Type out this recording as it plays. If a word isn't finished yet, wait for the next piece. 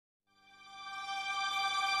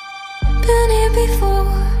Been here before.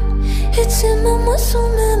 It's in my muscle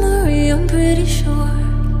memory, I'm pretty sure.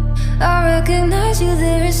 I recognize you,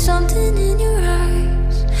 there is something in your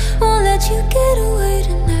eyes. Won't let you get away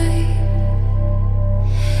tonight.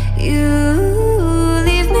 You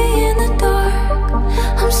leave me in the dark.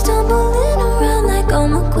 I'm stumbling around like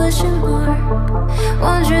I'm a question mark,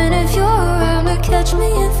 wondering if you're around to catch me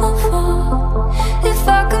if I fall, if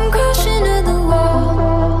I come crashing to the wall.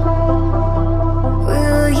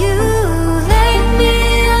 Will you lay me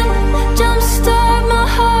up, jumpstart my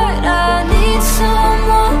heart? I need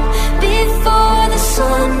someone before the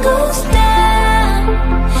sun goes down.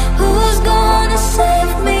 Who's gonna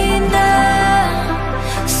save me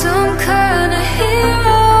now? Some kind of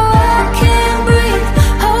hero. I can't breathe,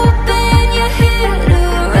 hoping you're here to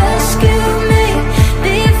rescue me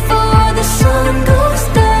before the sun goes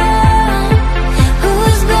down.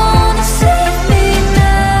 Who's gonna save me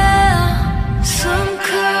now? Some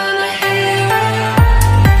kind of hero.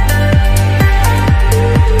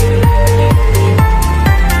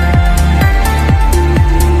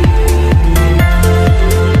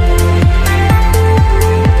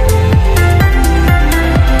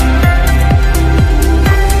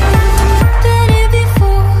 Been here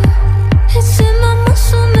before. It's in my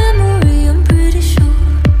muscle memory, I'm pretty sure.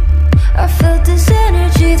 I felt this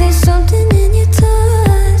energy, there's something in your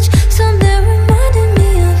touch, something reminding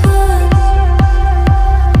me of us.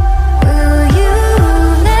 Will you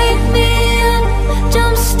lay me up,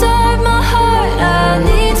 jumpstart my heart? I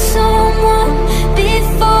need someone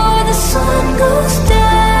before the sun goes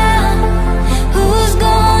down. Who's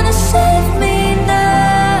gonna save me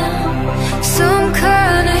now? Some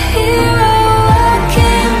kind of hero. I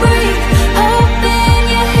can't breathe, hoping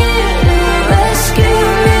you're here to rescue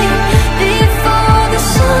me before the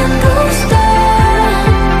sun goes down.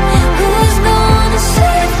 Who's gonna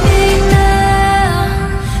save me now?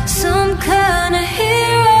 Some kind of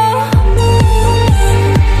hero.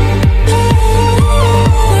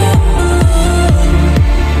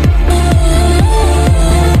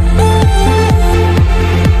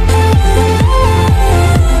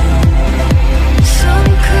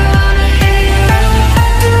 Some kind of hero.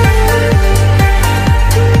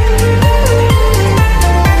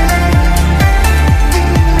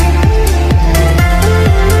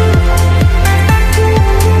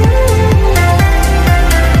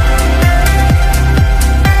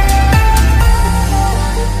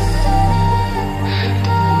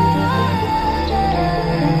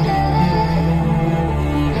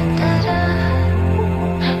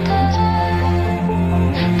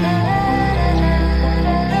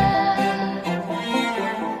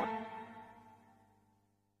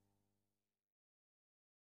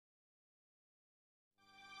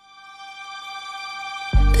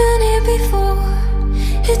 Been here before.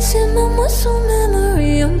 It's in my muscle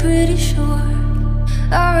memory, I'm pretty sure.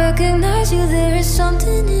 I recognize you, there is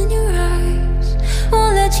something in your eyes.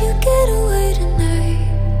 Won't let you get away tonight.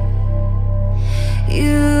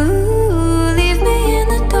 You leave me in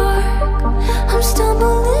the dark. I'm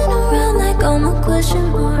stumbling around like I'm a question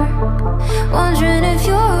mark, wondering if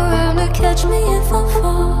you're around to catch me if I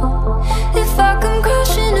fall, if I come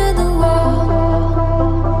crashing to the wall.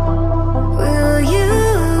 Will you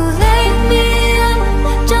lay me up,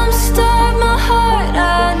 jumpstart my heart? I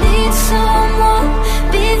need someone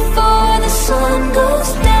before the sun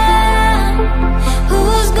goes down.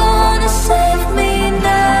 Who's gonna save me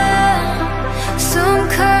now? Some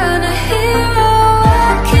kind of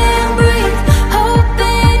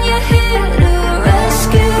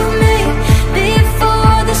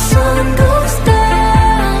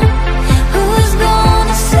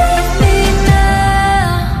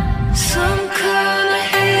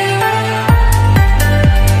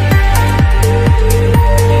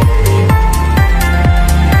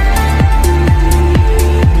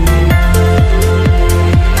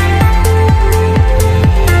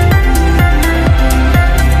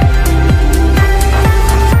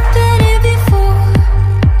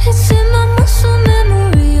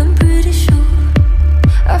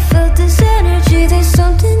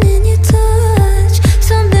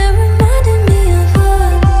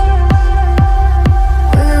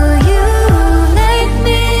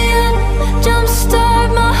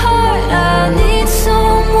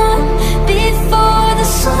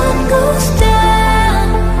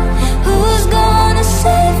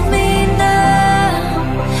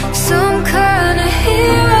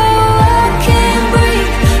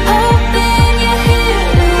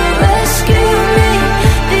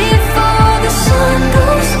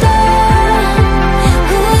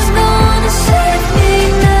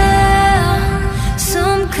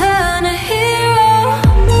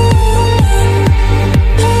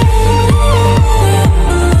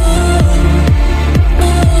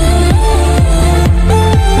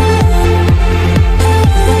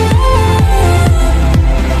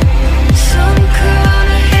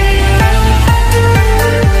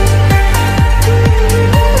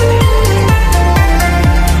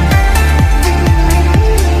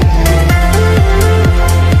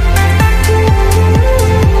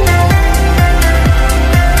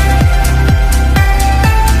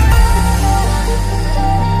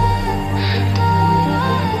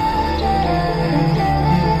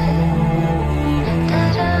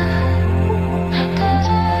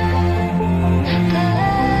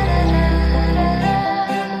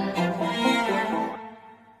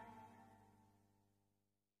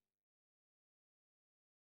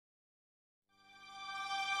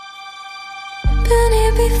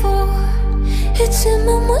before. It's in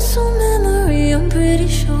my muscle memory, I'm pretty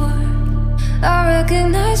sure. I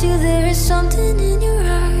recognize you, there is something in your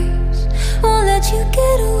eyes. Won't let you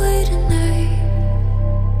get away tonight.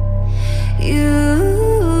 You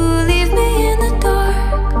leave me in the dark.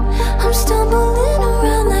 I'm stumbling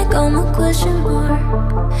around like I'm a question mark,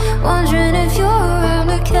 wondering if you're around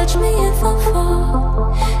to catch me if I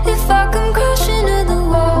fall, if I come crashing to the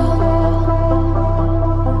wall.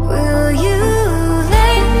 Will you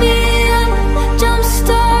lay me up,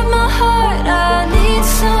 jumpstart my heart? I need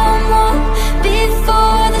someone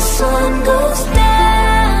before the sun goes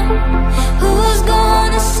down. Who's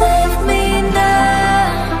gonna save me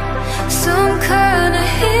now? Some kind of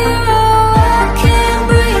hero. I can't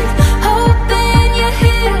breathe, hoping you're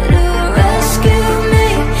here to rescue me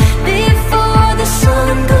before the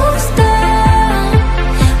sun goes down.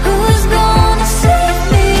 Who's gonna save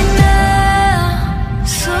me now?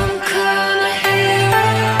 Some kind of hero.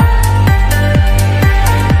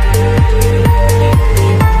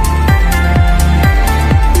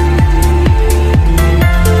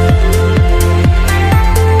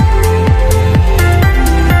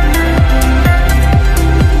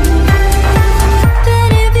 Been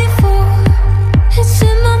here before. It's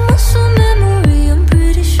in my muscle memory, I'm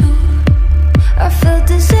pretty sure. I felt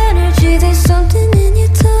this energy, there's something in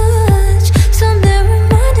your touch, something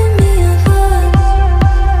reminding me of us.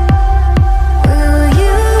 Will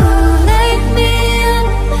you lay me up,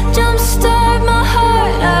 jumpstart my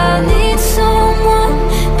heart? I need someone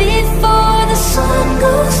before the sun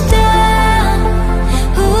goes down.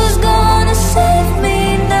 Who's gonna save me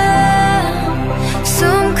now?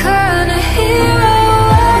 Some kind of hero.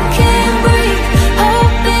 I can't breathe,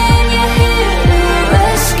 hoping you're here to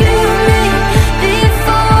rescue me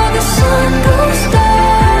before the sun goes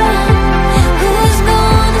down. Who's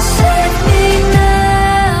gonna save me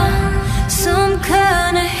now? Some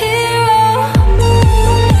kind of hero.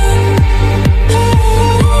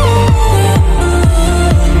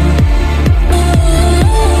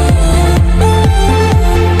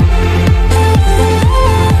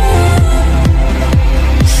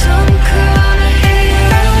 Some kind of hero.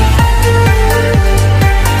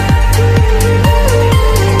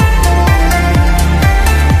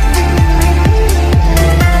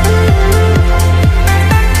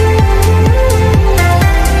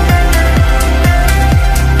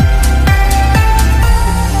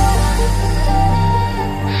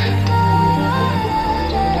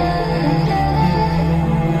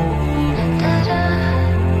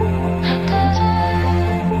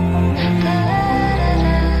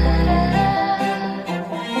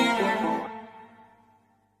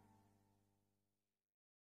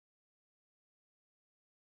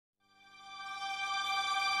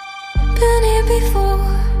 Been here before.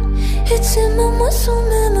 It's in my muscle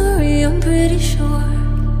memory, I'm pretty sure.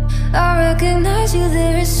 I recognize you,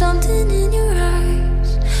 there is something in your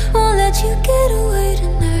eyes. Won't let you get away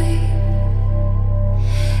tonight.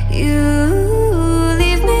 You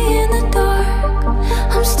leave me in the dark.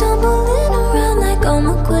 I'm stumbling around like I'm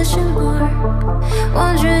a question mark,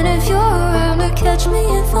 wondering if you're around to catch me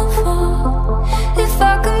if I fall, if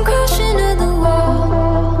I come crashing to the wall.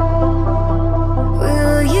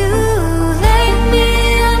 Will you lay me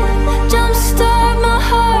up, jumpstart my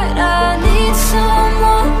heart? I need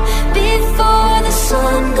someone before the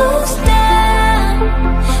sun goes down.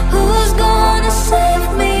 Who's gonna save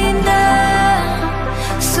me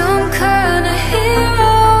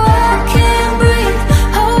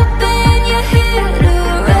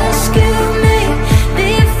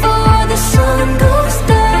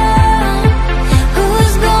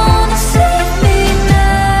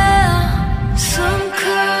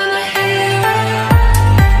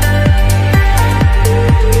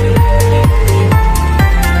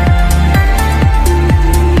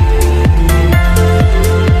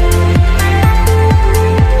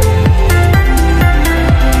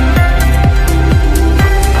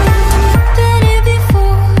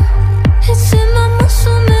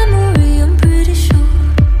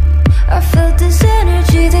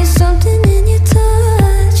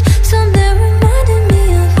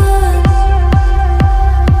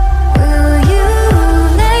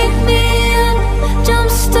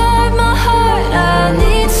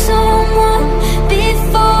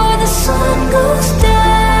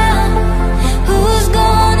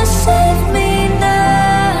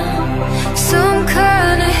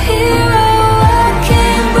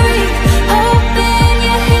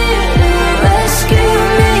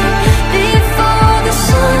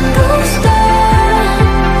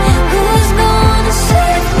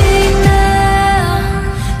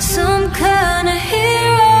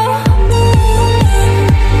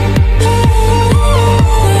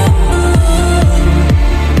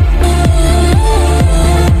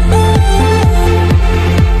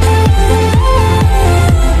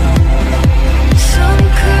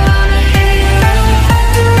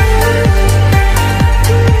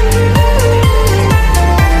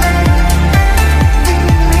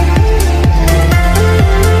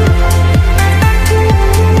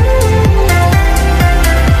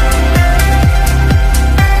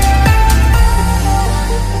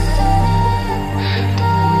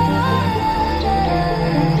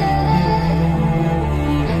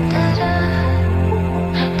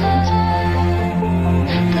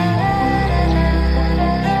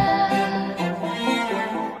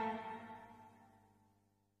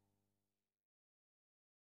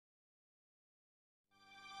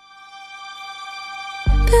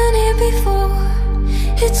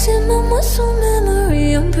muscle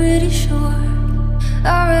memory, I'm pretty sure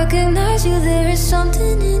I recognize you, there is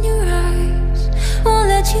something in your eyes. Won't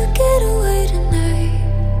let you get away tonight.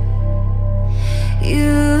 You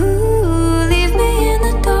leave me in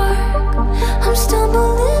the dark. I'm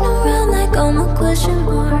stumbling around like I'm a question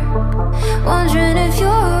mark, wondering if you're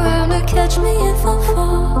around to catch me if I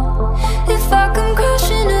fall, if I come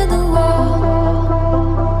crashing to the wall.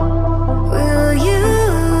 Will you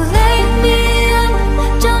lay me up,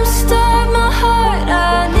 jumpstart my heart?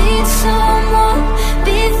 I need someone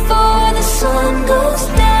before the sun goes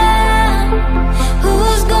down.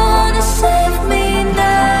 Who's gonna save me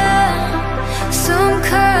now? Some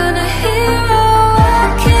kind of hero. I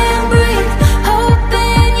can't breathe,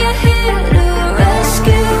 hoping you're here to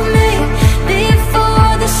rescue me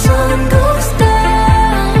before the sun goes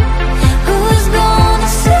down. Who's gonna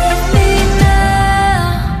save me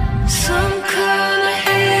now? Some kind of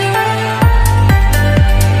hero.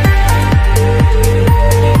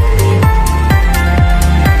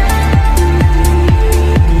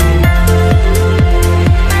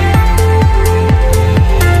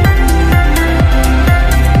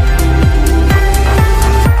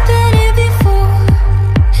 Been here before,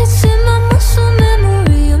 it's in my muscle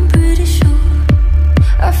memory, I'm pretty sure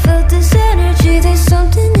I felt this energy, there's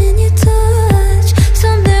something in your touch,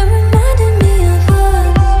 something reminding me of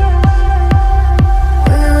us.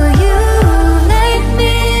 Will you lay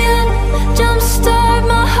me up, jumpstart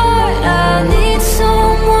my heart? I need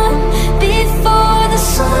someone before the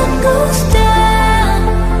sun goes down.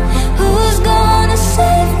 Who's gonna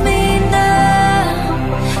save me now?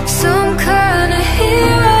 Some kind of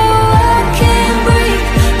hero. I can't breathe,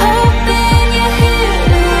 hoping you're here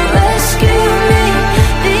to rescue me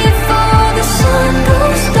before the sun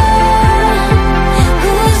goes down.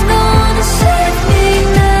 Who's gonna save me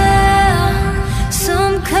now?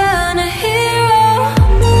 Some kind of hero.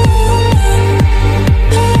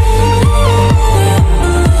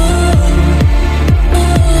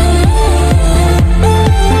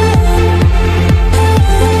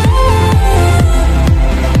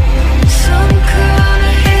 Some kind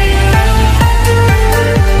of hero.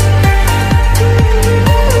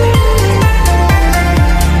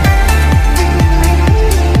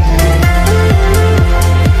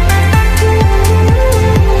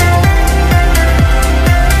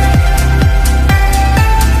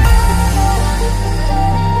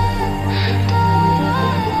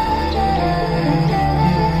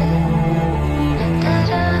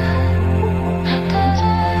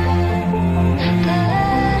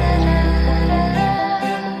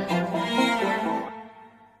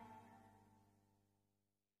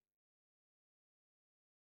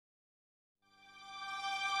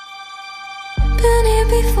 Been here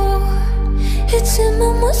before, it's in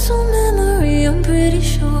my muscle memory, I'm pretty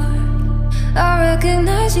sure I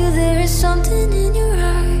recognize you, there is something in your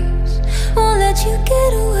eyes. Won't let you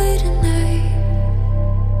get away tonight.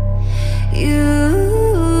 You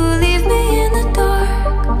leave me in the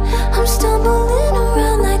dark. I'm stumbling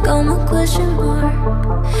around like I'm a question mark,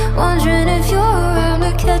 wondering if you're around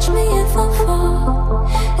to catch me if I fall,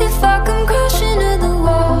 if I come crashing to the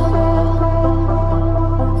wall.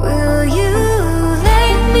 Will you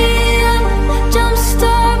lay me up,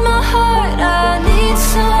 jumpstart my heart? I need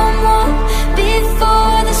someone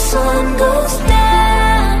before the sun goes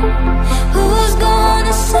down. Who's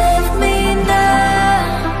gonna save me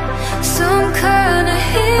now? Some kind of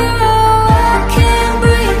hero. I can't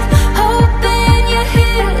breathe, hoping you're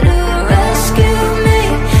here to rescue me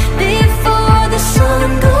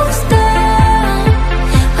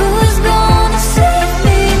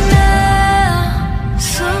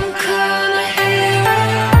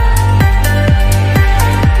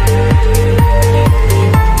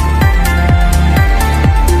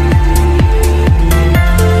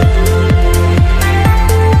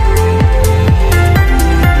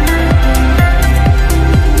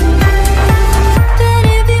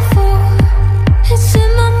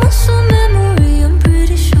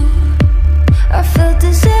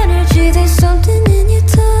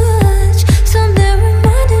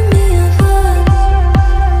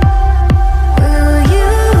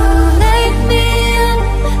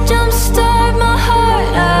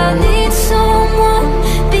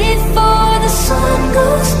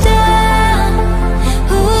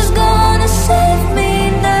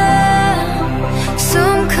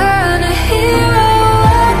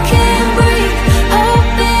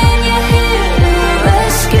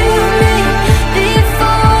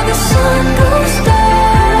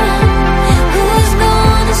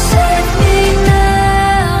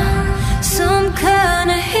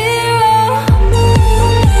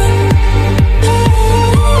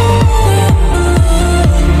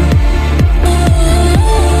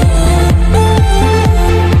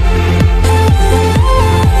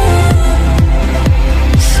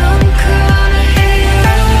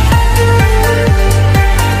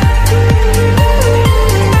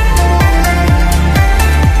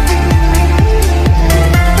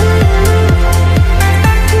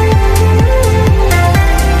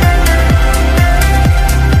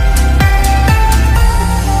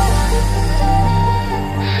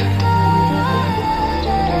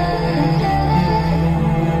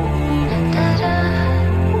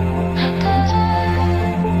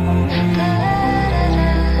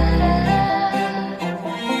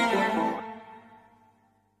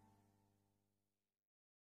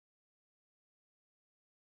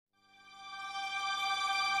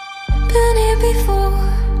before.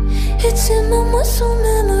 It's in my muscle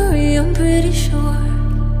memory, I'm pretty sure.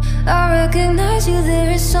 I recognize you,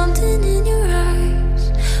 there is something in your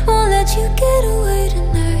eyes. Won't let you get away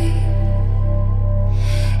tonight.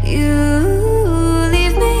 You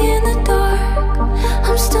leave me in the dark.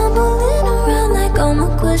 I'm stumbling around like I'm a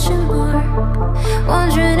question mark,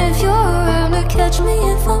 wondering if you're around to catch me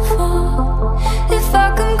if I fall, if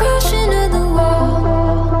I come crashing to the wall.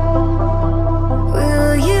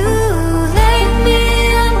 Will you lay me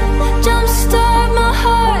up, jumpstart my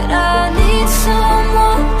heart? I need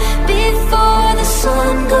someone before the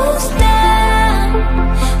sun goes down.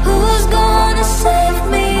 Who's gonna save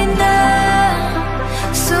me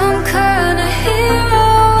now? Some kind of hero.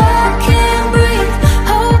 I can't breathe,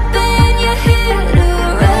 hoping you're here to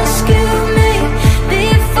rescue me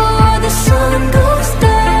before the sun goes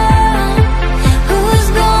down. Who's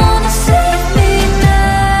gonna save me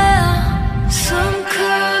now? Some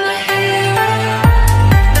kind of hero.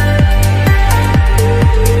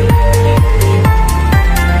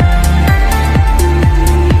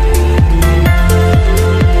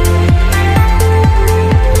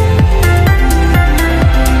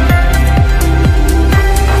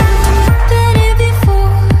 Been here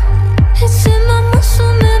before. It's in my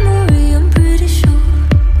muscle memory, I'm pretty sure.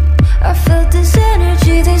 I felt this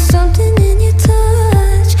energy, there's something in your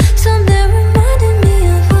touch, something reminding me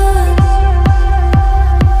of us.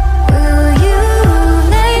 Will you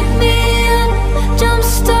lay me up,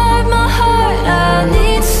 jumpstart my heart? I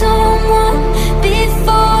need someone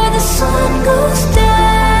before the sun goes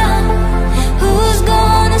down. Who's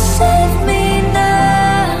gonna save me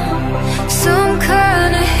now? Some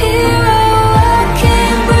kind of hero. I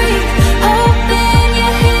can't breathe, hoping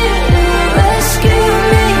you're here to rescue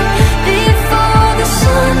me before the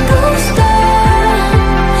sun goes down.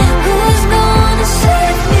 Who's gonna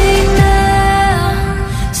save me now?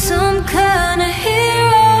 Some kind of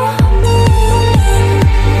hero.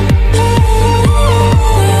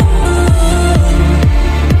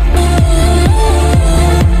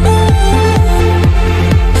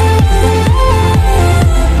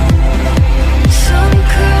 Some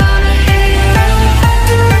kind of hero.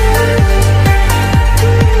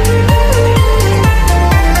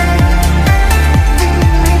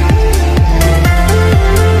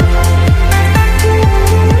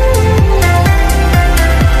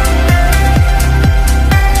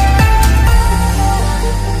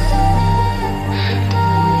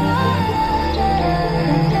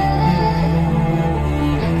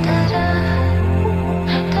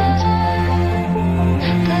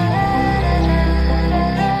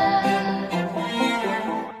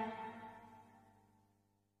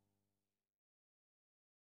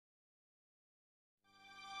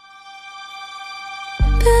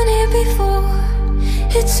 Been here before.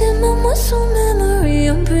 It's in my muscle memory,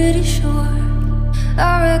 I'm pretty sure.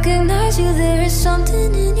 I recognize you, there is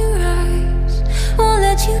something in your eyes. Won't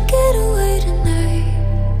let you get away tonight.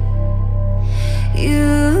 You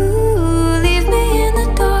leave me in the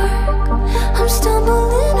dark. I'm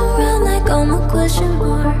stumbling around like I'm a question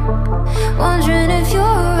mark, wondering if you're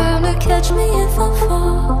around to catch me if I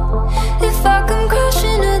fall, if I come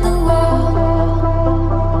crashing to the wall.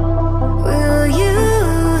 Will you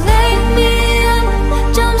lay me up,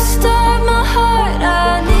 jumpstart my heart?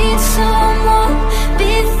 I need someone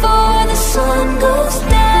before the sun goes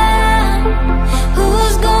down.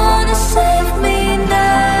 Who's gonna save me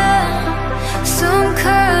now? Some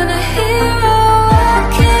kind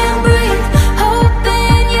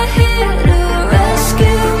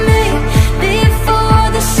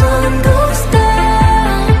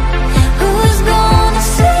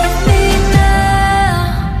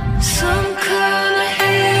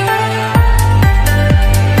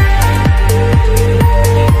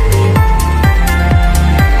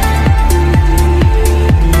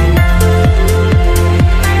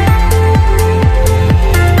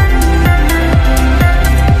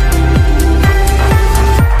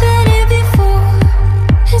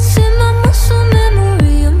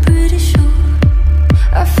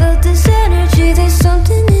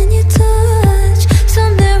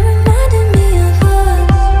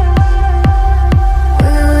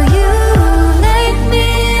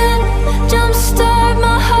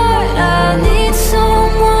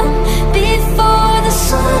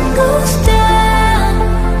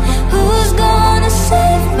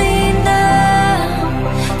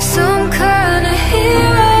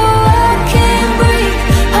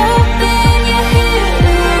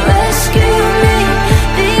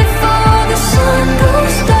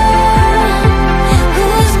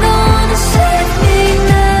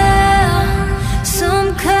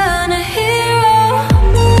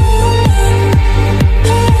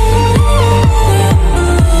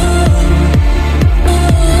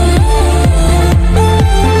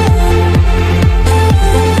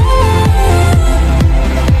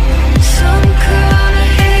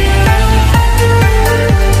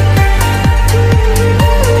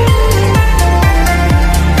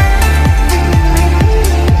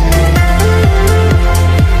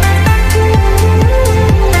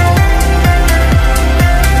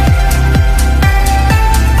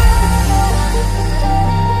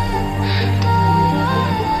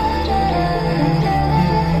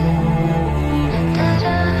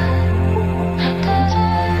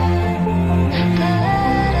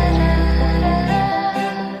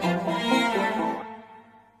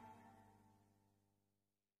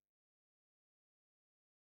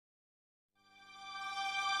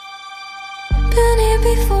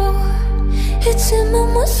It's in my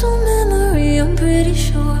muscle memory, I'm pretty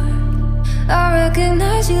sure. I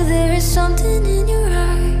recognize you, there is something in your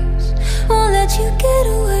eyes. Won't let you get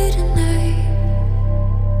away tonight.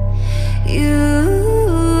 You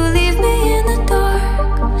leave me in the dark.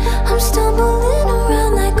 I'm stumbling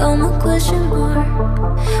around like I'm a question mark,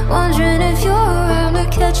 wondering if you're around to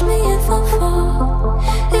catch me if I fall,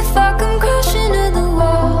 if I come crashing to the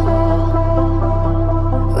wall.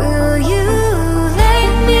 Will you lay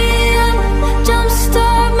me up,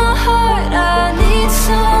 jumpstart my heart? I need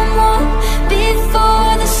someone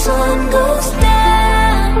before the sun goes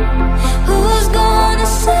down. Who's gonna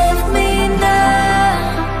save me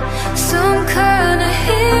now? Some kind of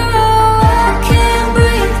hero. I can't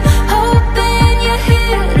breathe, hoping you're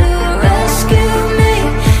here to rescue me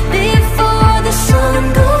before the sun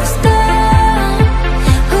goes down.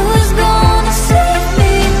 Who's gonna save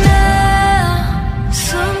me now?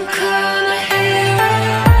 Some kind of hero.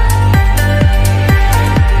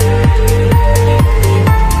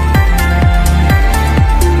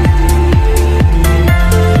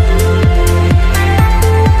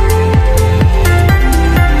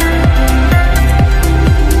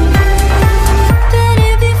 Been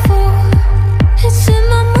here before, it's in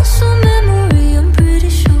my muscle memory, I'm pretty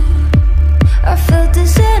sure. I felt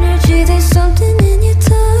this energy, there's something in your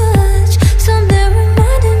touch, something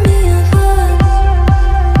reminding me of us.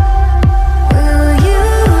 Will you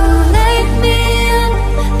lay me up,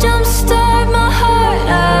 jumpstart my heart?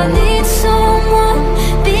 I need someone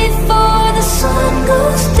before the sun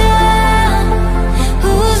goes down.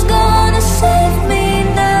 Who's gonna save me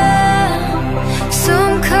now?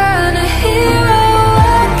 Some kind of hero.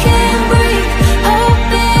 I can't breathe,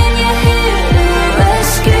 hoping you're here to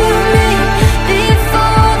rescue me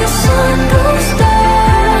before the sun goes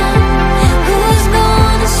down. Who's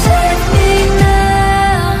gonna save me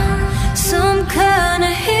now? Some kind of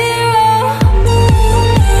hero.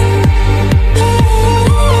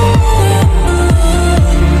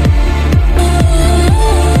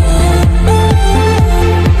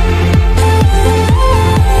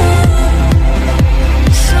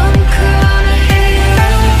 Some kind of hero.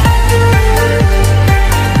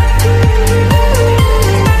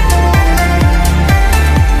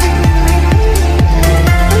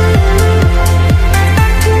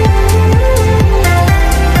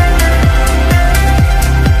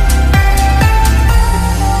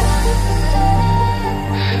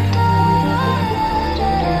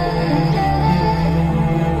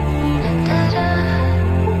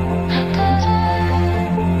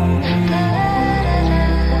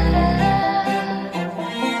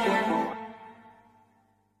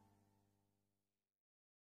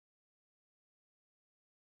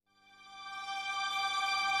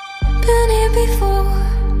 Been here before,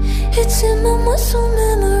 it's in my muscle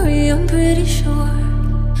memory, I'm pretty sure.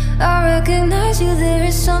 I recognize you, there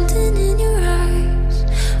is something in your eyes.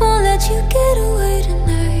 Won't let you get away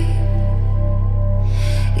tonight.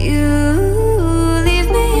 You leave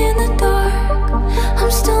me in the dark.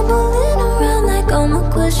 I'm stumbling around like I'm a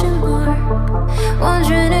question mark,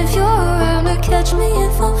 wondering if you're around to catch me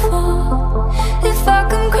if I fall, if I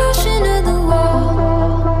come crashing to the wall.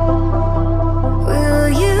 Will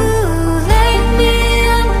you lay me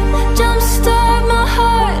up, jumpstart my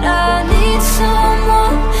heart? I need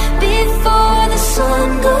someone before the sun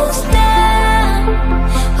goes down.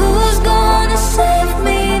 Who's gonna save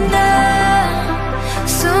me now?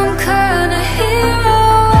 Some kind of hero.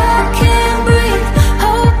 I can't breathe,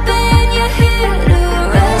 hoping you're here to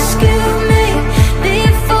rescue me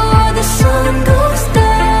before the sun goes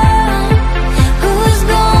down.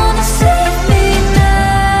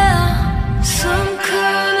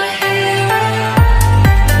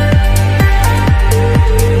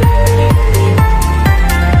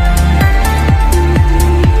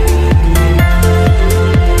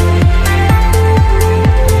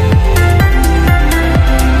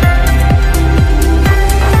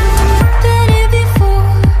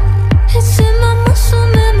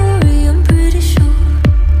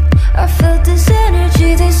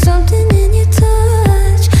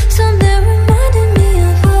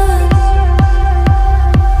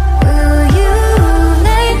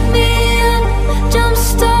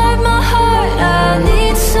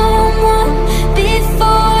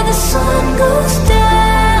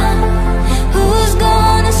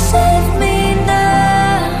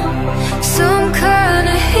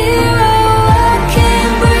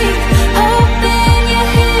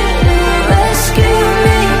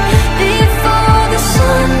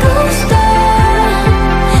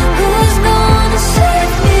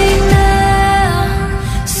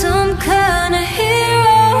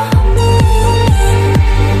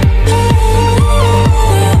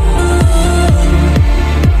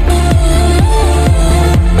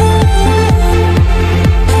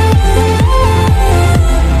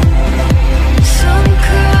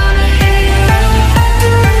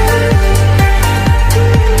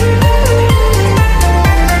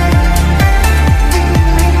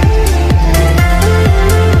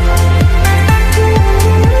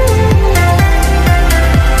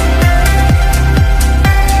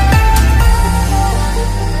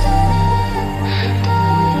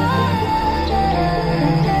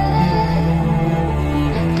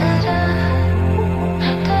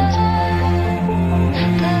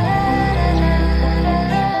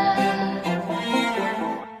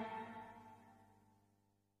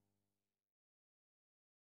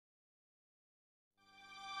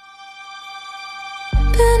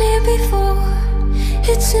 here before.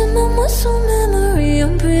 It's in my muscle memory,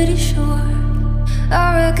 I'm pretty sure.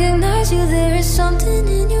 I recognize you, there is something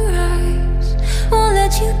in your eyes. Won't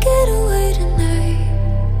let you get away tonight.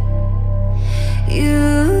 You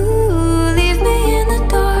leave me in the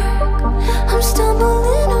dark. I'm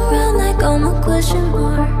stumbling around like I'm a question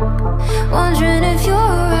mark, wondering if you're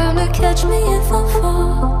around to catch me if I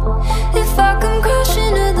fall, if I come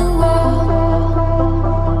crashing to the wall.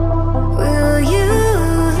 Will you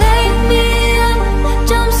lay me up,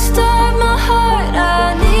 jumpstart my heart?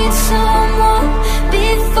 I need someone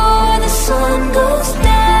before the sun goes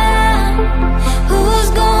down. Who's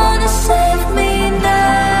gonna save me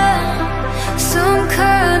now? Some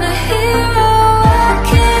kind of hero. I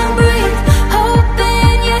can't breathe,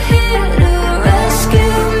 hoping you're here to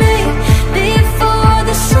rescue me before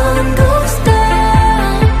the sun goes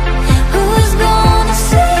down. Who's gonna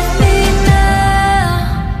save me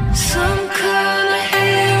now? Some kind of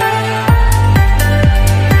hero.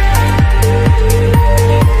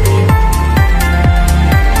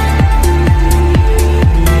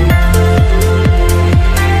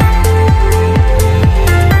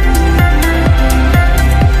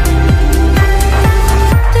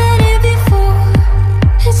 Been here before.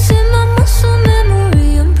 It's in my muscle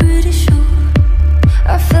memory, I'm pretty sure.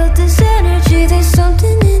 I felt this energy, there's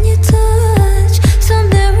something in your touch,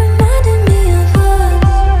 something reminding me of us.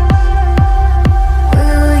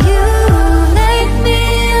 Will you lay me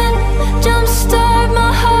up, jumpstart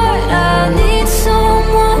my heart? I need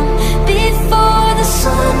someone before the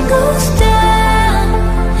sun goes down.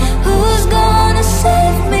 Who's gonna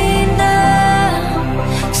save me now?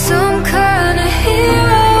 Some kind of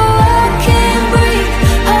hero. I can't breathe,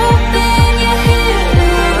 hoping you're here to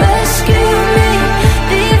rescue me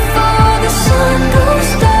before the sun goes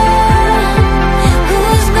down.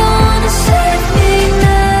 Who's gonna save me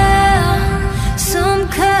now? Some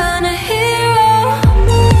kind of hero.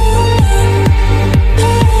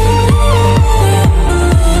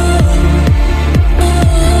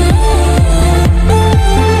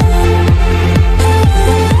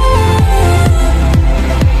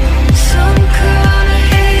 Some kind of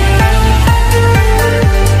hero.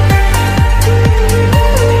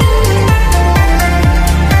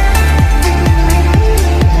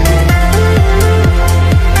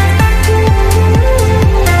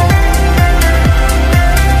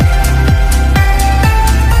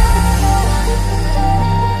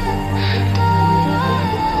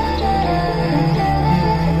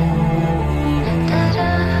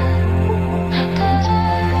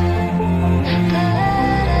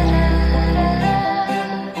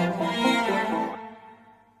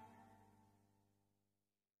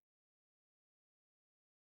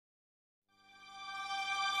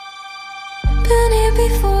 Been here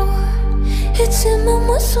before. It's in my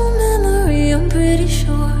muscle memory, I'm pretty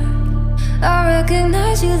sure. I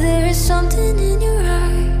recognize you, there is something in your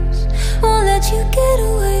eyes. Won't let you get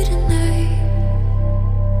away tonight.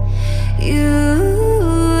 You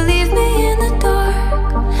leave me in the dark.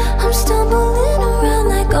 I'm stumbling around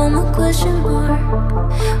like I'm a question mark,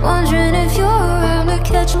 wondering if you're around to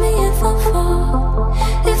catch me if I fall,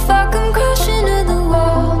 if I come crashing to the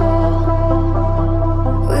wall.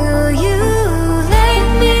 Will you lay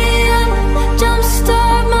me up,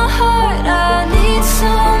 jumpstart my heart? I need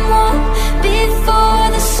someone before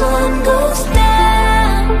the sun goes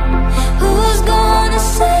down. Who's gonna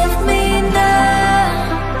save me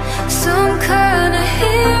now? Some kind of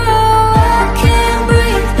hero. I can't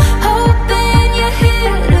breathe, hoping you're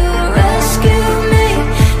here to rescue me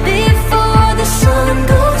before the sun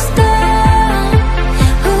goes down.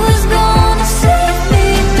 Who's gonna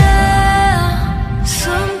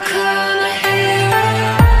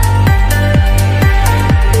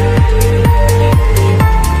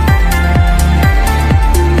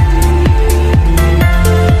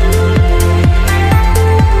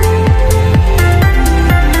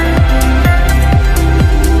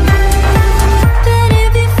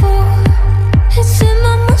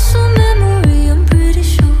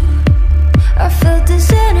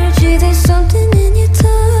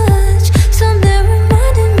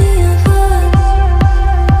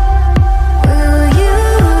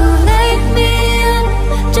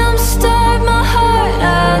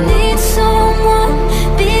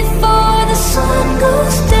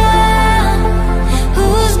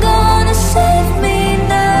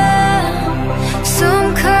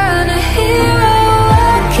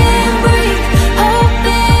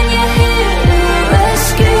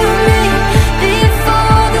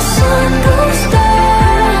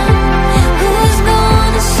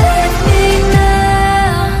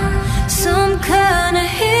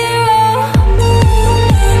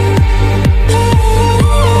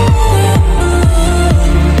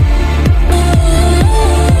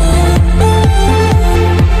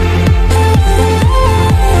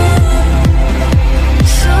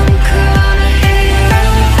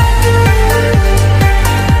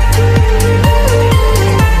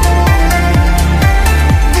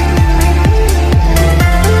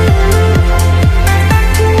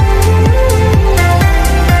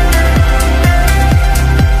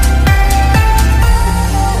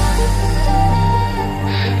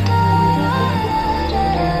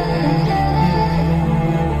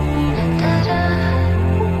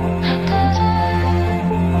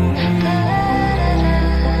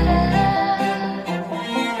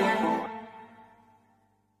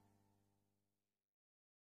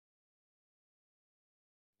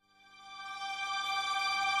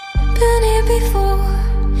here before.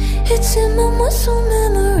 It's in my muscle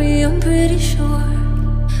memory, I'm pretty sure.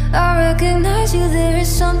 I recognize you, there is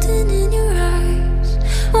something in your eyes.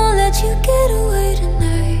 Won't let you get away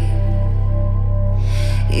tonight.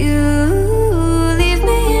 You leave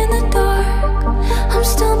me in the dark. I'm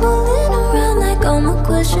stumbling around like I'm a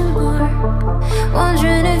question mark,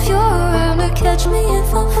 wondering if you're around to catch me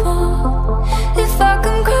if I fall, if I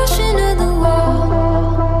come crashing to the wall.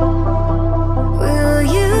 Will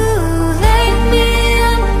you lay me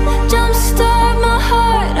up, jumpstart my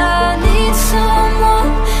heart? I need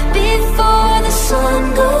someone before the sun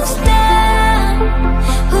goes down.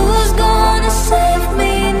 Who's gonna save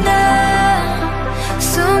me now?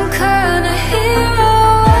 Some kind of hero.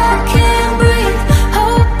 I can't breathe,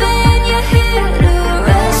 hoping you're here to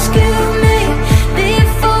rescue me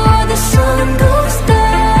before the sun goes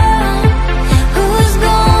down. Who's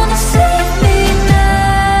gonna save me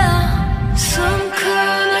now? Some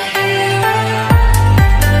kind of hero.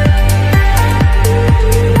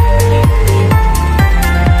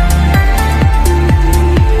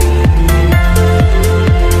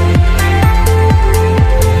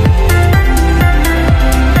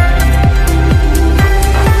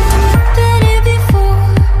 Been here before.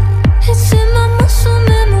 It's in my muscle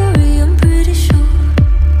memory, I'm pretty sure.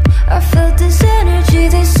 I felt this energy,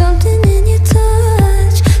 there's something in your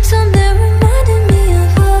touch, something reminding me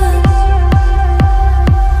of us.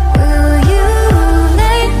 Will you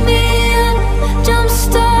lay me up,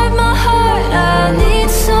 jumpstart my heart? I need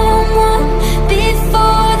someone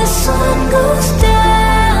before the sun goes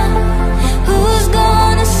down. Who's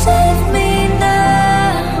gonna save me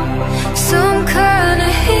now? Some kind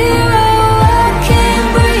of hero. I can't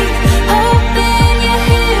breathe, hoping you're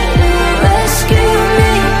here to rescue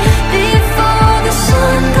me before the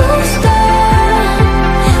sun goes down.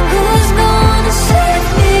 Who's gonna save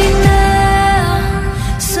me now?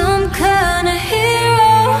 Some kind of hero.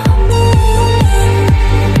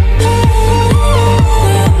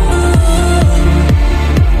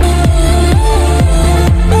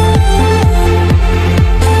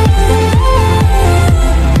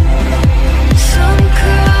 Some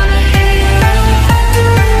kind of hero.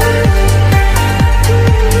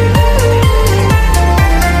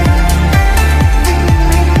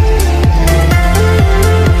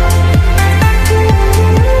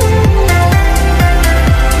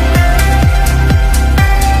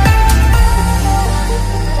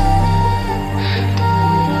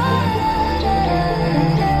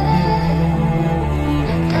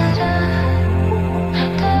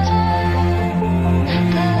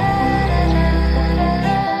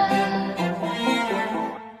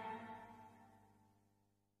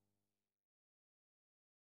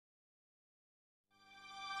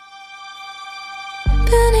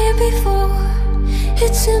 Been here before.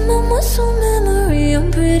 It's in my muscle memory,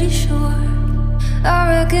 I'm pretty sure. I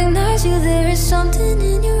recognize you, there is something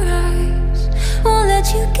in your eyes. Won't let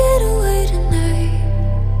you get away tonight.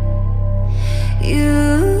 You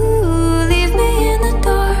leave me in the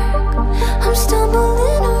dark. I'm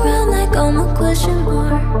stumbling around like I'm a question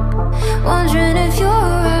mark, wondering if you're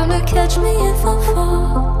around to catch me if I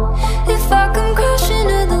fall, if I come crashing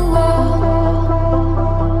to the wall.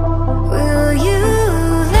 Will you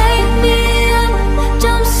lay me up,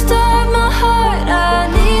 jumpstart my heart? I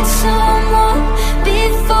need someone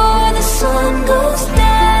before the sun goes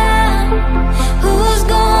down. Who's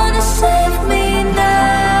gonna save me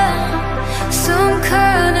now? Some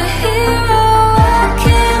kind of hero. I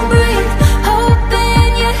can't breathe,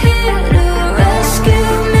 hoping you're here to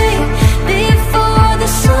rescue me before the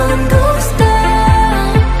sun goes down.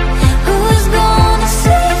 Who's gonna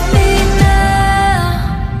save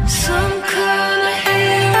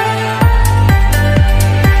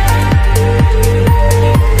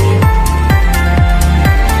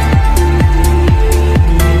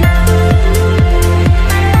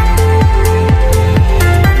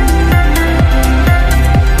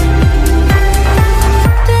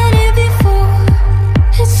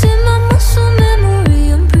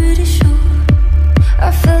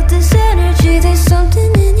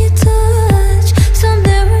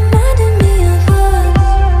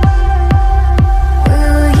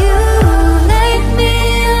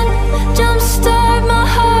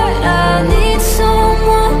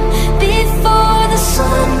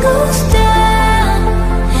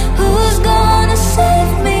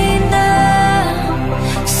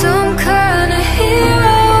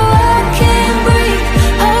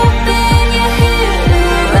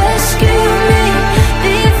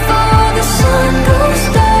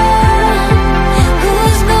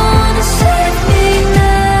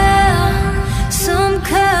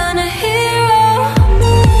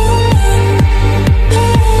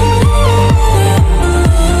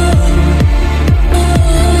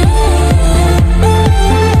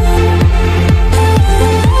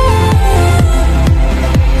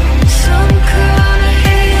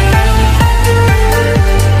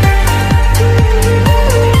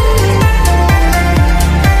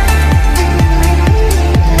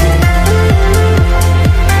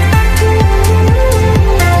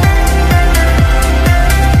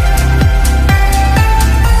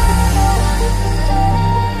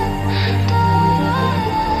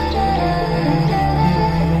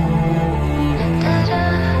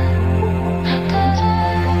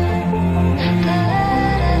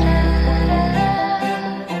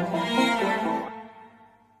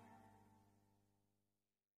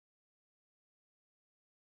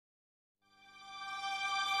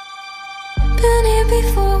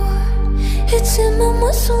It's in my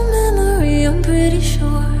muscle memory, I'm pretty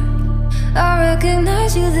sure. I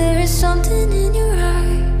recognize you, there is something in your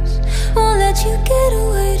eyes. Won't let you get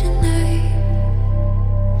away tonight.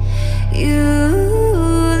 You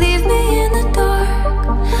leave me in the dark.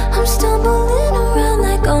 I'm stumbling around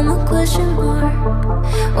like I'm a question mark,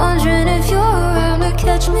 wondering if you're around to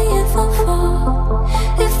catch me if I fall,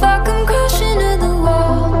 if I come crashing to the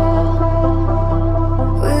wall.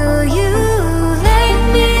 Will you lay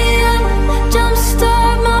me up,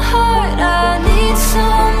 jumpstart my heart? I need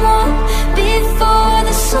someone before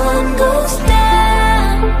the sun goes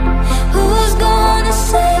down. Who's gonna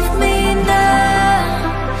save me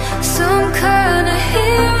now? Some kind of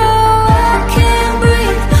hero. I can't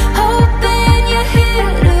breathe, hoping you're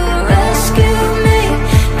here to rescue me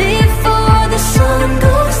before the sun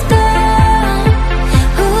goes down.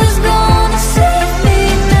 Who's gonna save me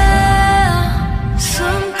now?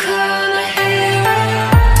 Some kind of hero.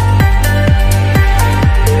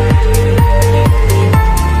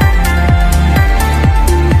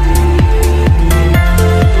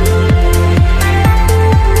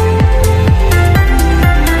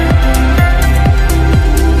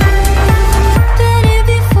 Been here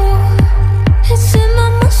before, it's in my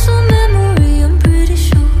muscle memory, I'm pretty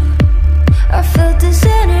sure. I felt this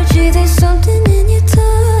energy, there's something in your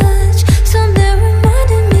touch, something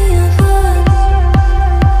reminding me of us.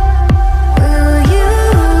 Will you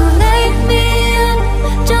lay me up,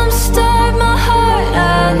 jumpstart my heart?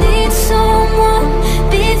 I need someone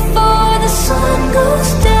before the sun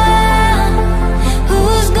goes down.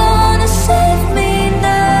 Who's gonna save me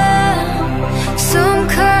now? Some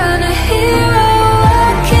kind of hero. I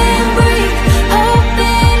can't breathe,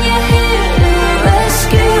 hoping you're here to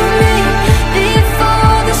rescue me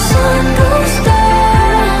before the sun goes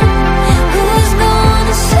down. Who's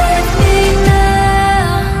gonna save me now?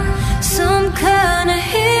 Some kind of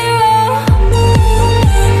hero.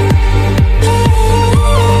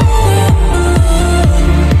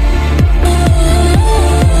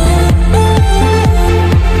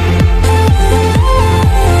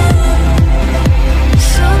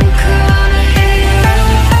 Some kind of hero.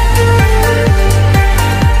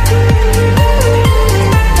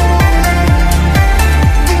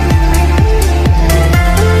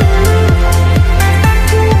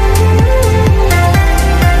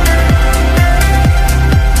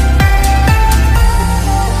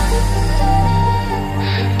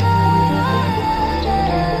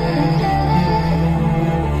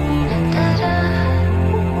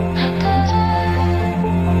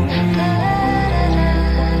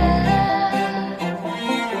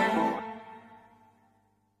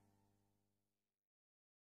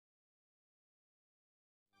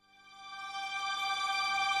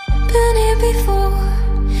 Been here before,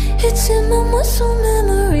 it's in my muscle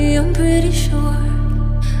memory, I'm pretty sure.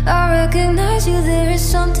 I recognize you, there is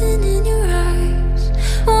something in your eyes.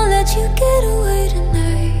 Won't let you get away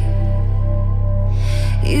tonight.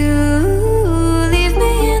 You leave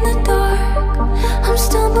me in the dark. I'm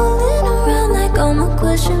stumbling around like I'm a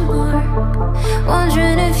question mark,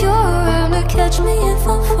 wondering if you're around to catch me if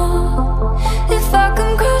I fall, if I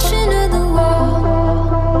come crashing to the wall.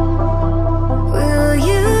 Will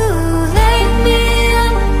you lay me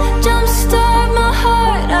up, jumpstart my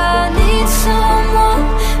heart? I need someone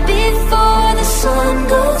before the sun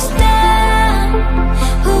goes down.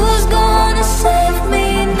 Who's gonna save me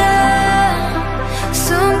now?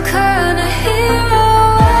 Some kind of hero.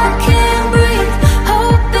 I can't breathe,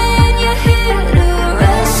 hoping you're here to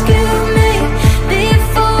rescue me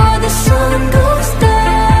before the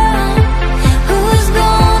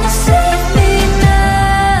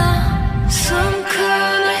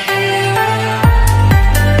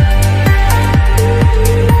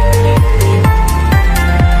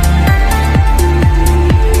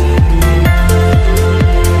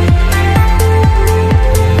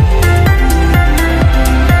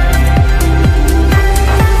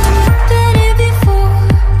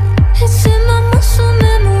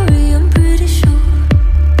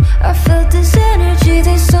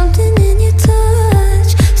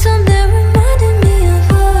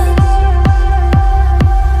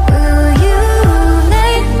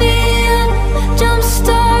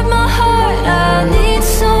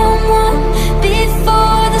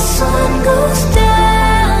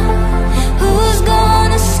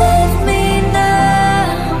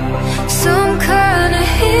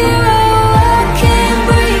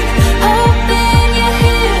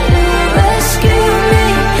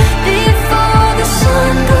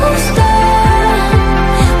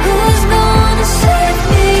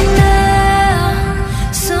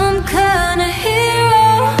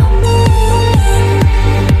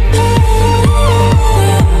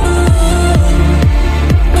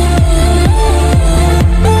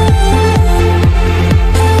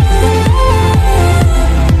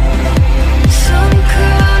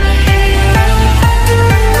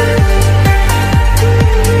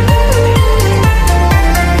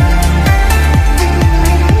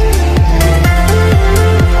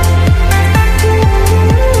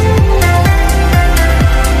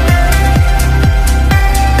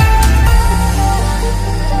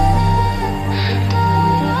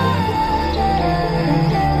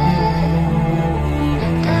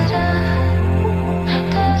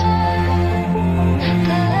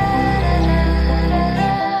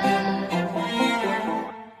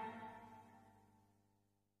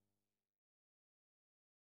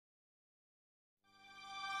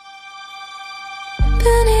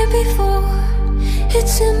Been here before.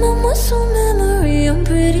 It's in my muscle memory, I'm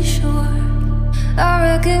pretty sure.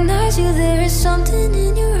 I recognize you, there is something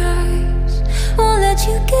in your eyes. Won't let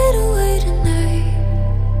you get away tonight.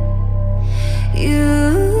 You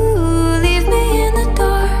leave me in the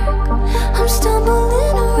dark. I'm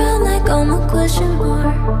stumbling around like I'm a question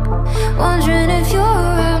mark, wondering if you're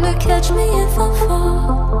around to catch me if I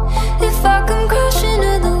fall, if I come crashing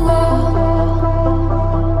to the wall.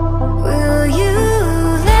 Will you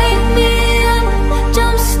lay me up,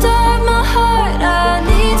 jumpstart my heart? I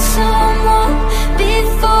need someone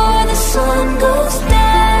before the sun goes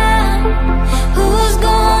down. Who's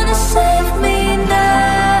gonna save me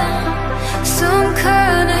now? Some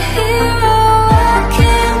kind of hero. I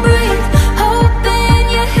can't breathe, hoping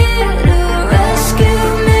you're here to rescue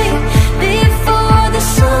me before the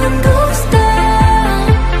sun goes down.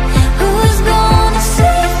 Who's gonna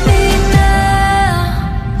save me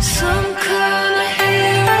now? Some kind of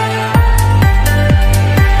hero.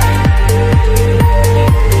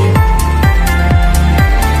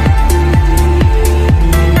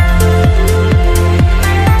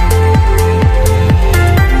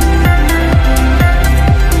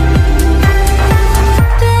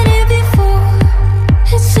 Been here before.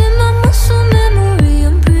 It's in my muscle memory,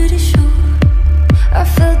 I'm pretty sure. I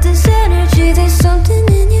felt this energy, there's something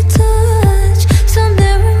in your touch,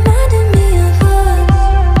 something reminding me of us.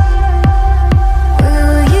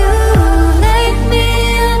 Will you lay me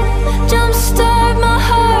up, jumpstart my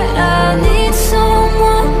heart? I need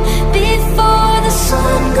someone before the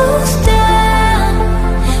sun goes down.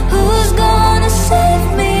 Who's gonna save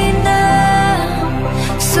me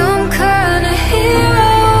now? Some kind of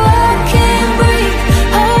hero. I can't breathe,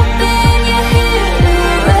 hoping you're here to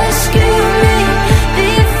rescue me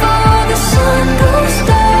before the sun goes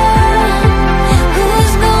down.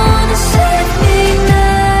 Who's gonna save me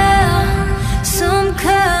now? Some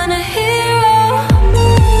kind of hero.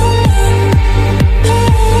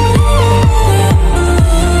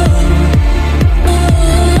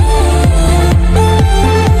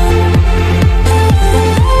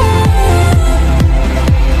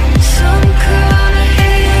 Some kind of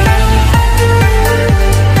hero.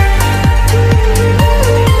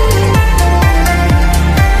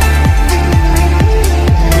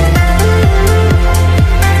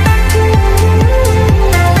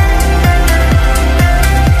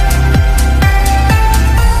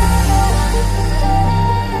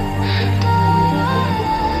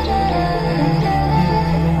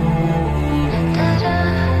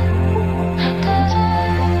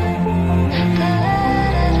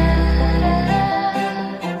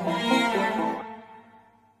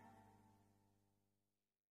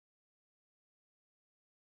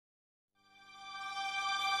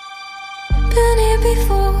 Been here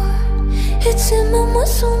before. It's in my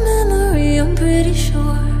muscle memory, I'm pretty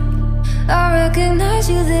sure. I recognize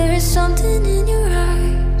you, there is something in your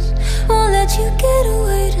eyes. Won't let you get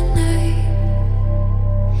away tonight.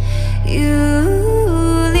 You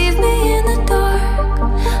leave me in the dark.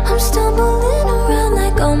 I'm stumbling around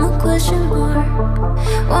like I'm a question mark,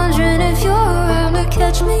 wondering if you're around to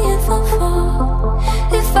catch me if I fall,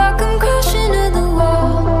 if I come crashing to the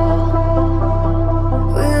wall.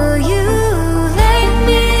 Will you lay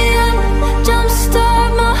me up,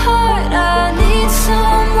 jumpstart my heart? I need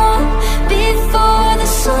someone before the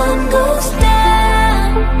sun goes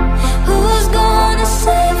down. Who's gonna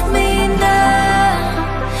save me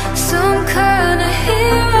now? Some kind of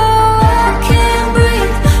hero. I can't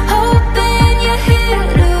breathe, hoping you're here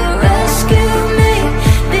to rescue me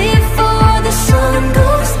before the sun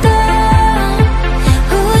goes down.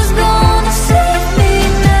 Who's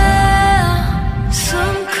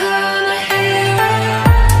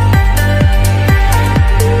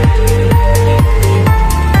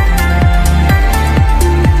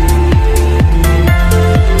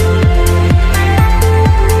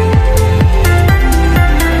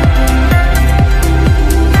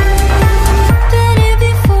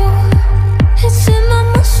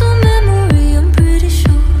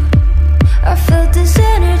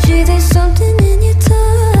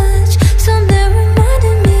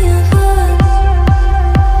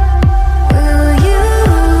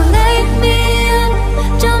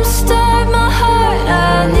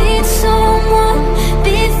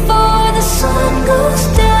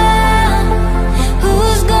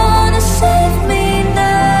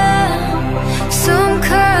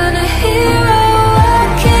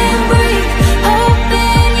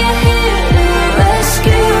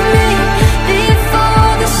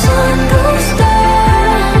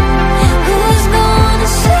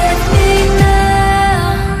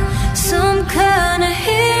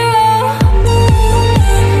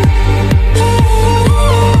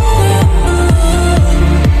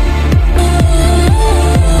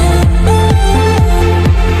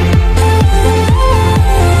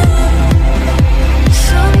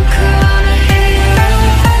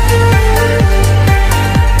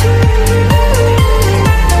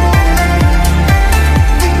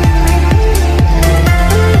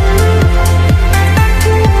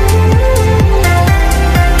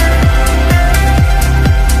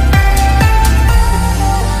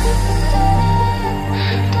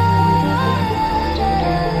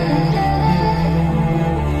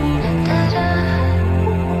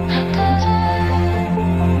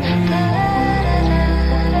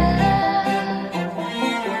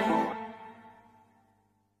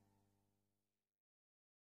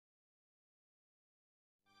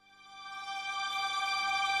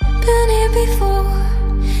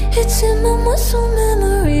It's in my muscle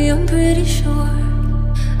memory, I'm pretty sure.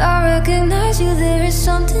 I recognize you, there is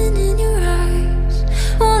something in your eyes.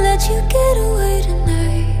 Won't let you get away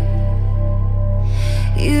tonight.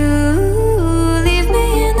 You leave me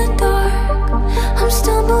in the dark. I'm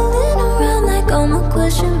stumbling around like I'm a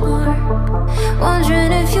question mark,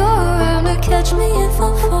 wondering if you're around to catch me if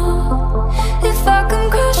I fall, if I come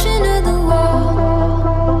crashing to the wall.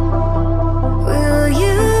 Will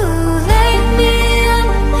you lay me up,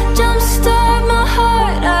 jumpstart my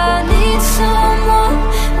heart? I need someone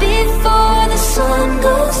before the sun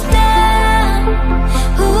goes down.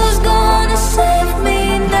 Who's gonna save me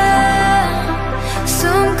now?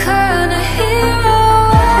 Some kind of hero.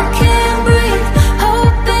 I can't breathe,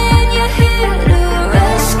 hoping you're here to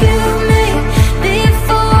rescue me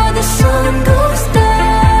before the sun goes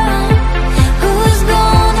down. Who's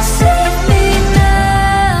gonna save me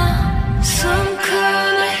now? Some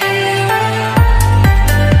kind of hero.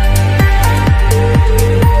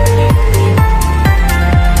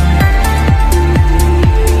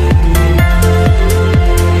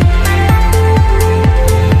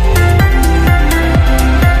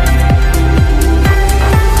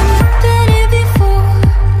 Been here before,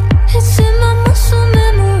 it's in my muscle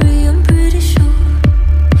memory, I'm pretty sure.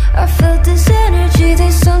 I felt this energy,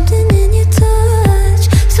 there's something in your touch,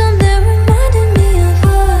 something reminding me of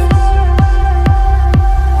us.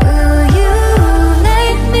 Will you lay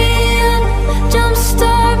me up,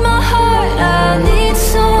 jumpstart my heart? I need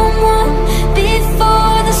someone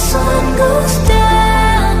before the sun goes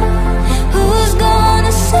down. Who's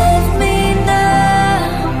gonna save me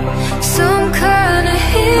now? Some kind of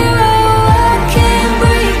hero. I can't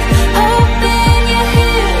breathe, hoping you're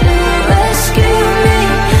here to rescue me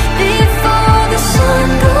before the sun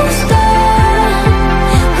goes down.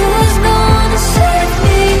 Who's gonna save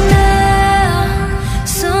me now?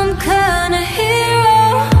 Some kind of hero.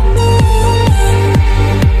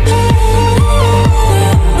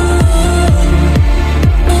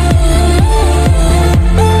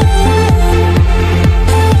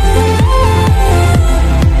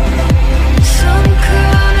 Some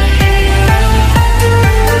kind of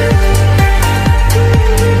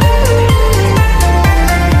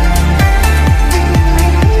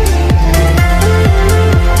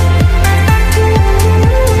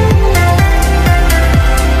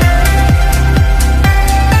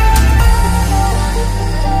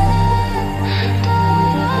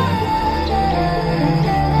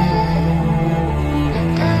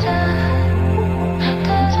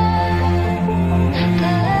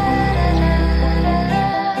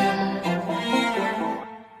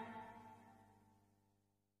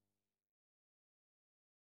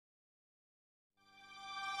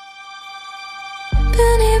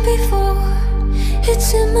Been here before,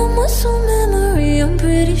 it's in my muscle memory, I'm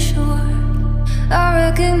pretty sure. I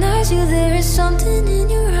recognize you, there is something in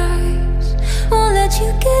your eyes. Won't let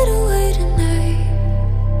you get away tonight.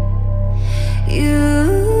 You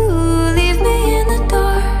leave me in the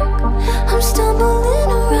dark. I'm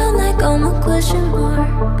stumbling around like I'm a question mark,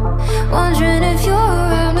 wondering if you're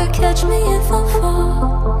around to catch me if I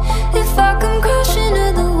fall, if I come crashing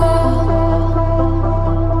to the wall.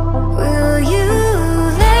 Will you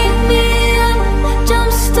lay me up,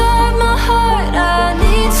 jumpstart my heart? I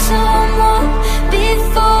need someone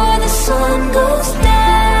before the sun goes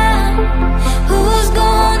down. Who's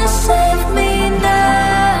gonna save me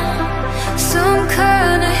now? Some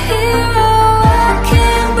kind of hero. I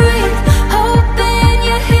can't breathe, hoping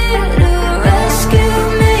you're here to rescue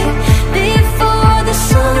me before the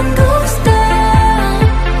sun goes down.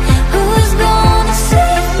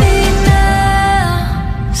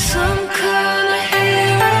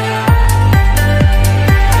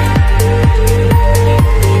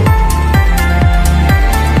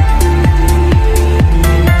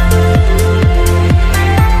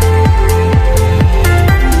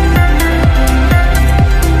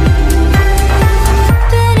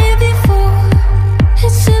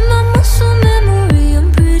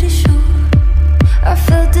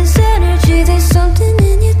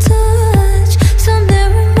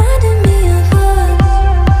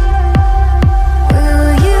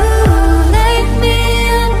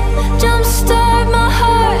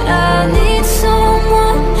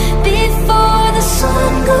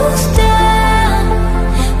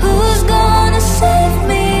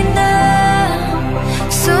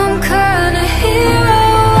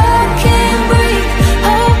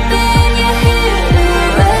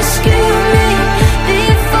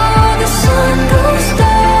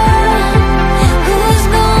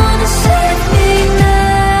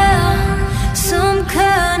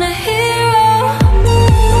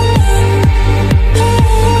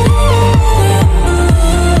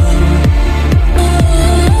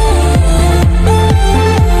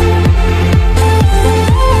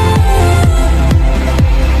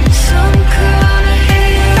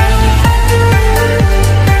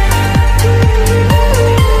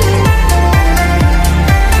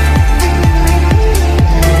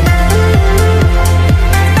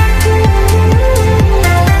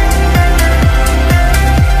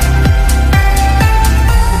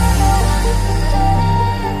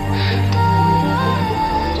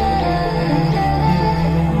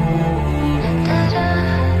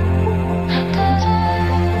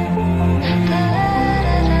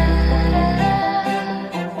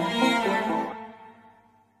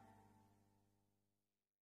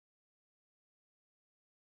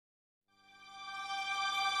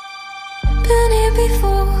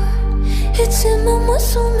 before. It's in my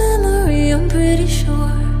muscle memory, I'm pretty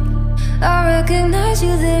sure. I recognize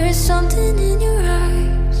you, there is something in your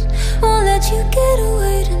eyes. Won't let you get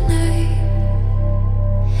away tonight.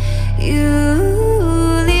 You